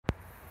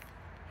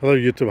Hello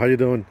YouTube, how you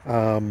doing?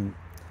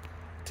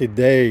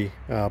 Today,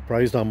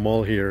 Price on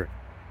Mall here.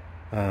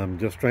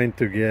 Just trying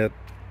to get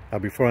a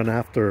before and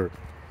after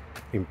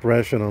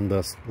impression on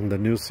the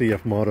new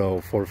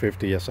CFMoto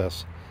 450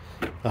 SS.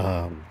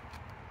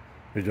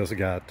 We just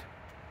got.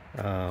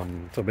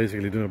 So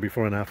basically doing a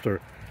before and after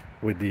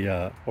with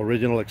the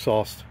original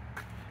exhaust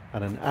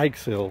and an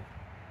axial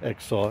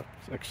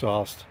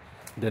exhaust.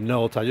 The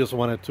notes. I just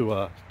wanted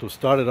to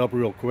start it up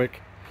real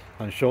quick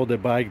and show the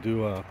bike,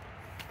 do a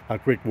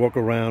quick walk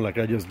around like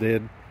I just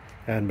did,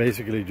 and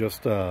basically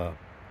just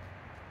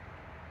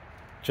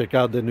check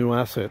out the new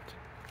asset.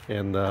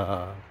 And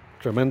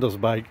tremendous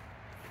bike.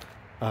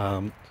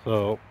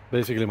 So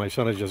basically my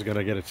son is just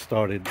gonna get it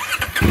started,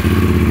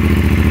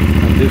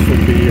 and this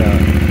will be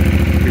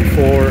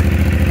before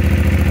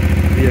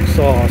the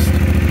exhaust,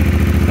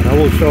 and I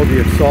will show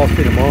the exhaust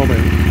in a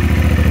moment.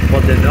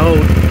 But the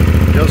note,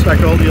 just like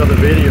all the other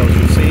videos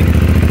you've seen,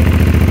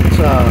 it's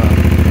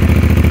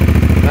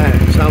man,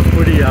 it sounds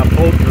pretty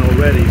potent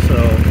already. So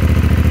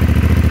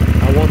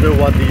I wonder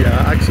what the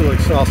axial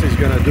exhaust is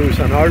gonna do. It's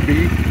an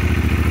RB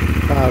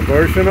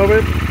version of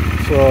it,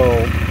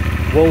 so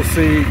we'll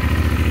see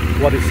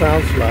what it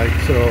sounds like.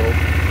 So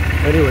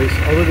anyways,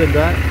 other than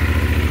that,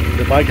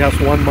 the bike has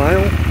 1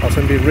 mile,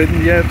 hasn't been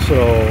ridden yet,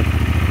 so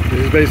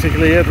this is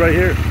basically it right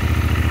here.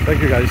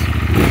 Thank you guys.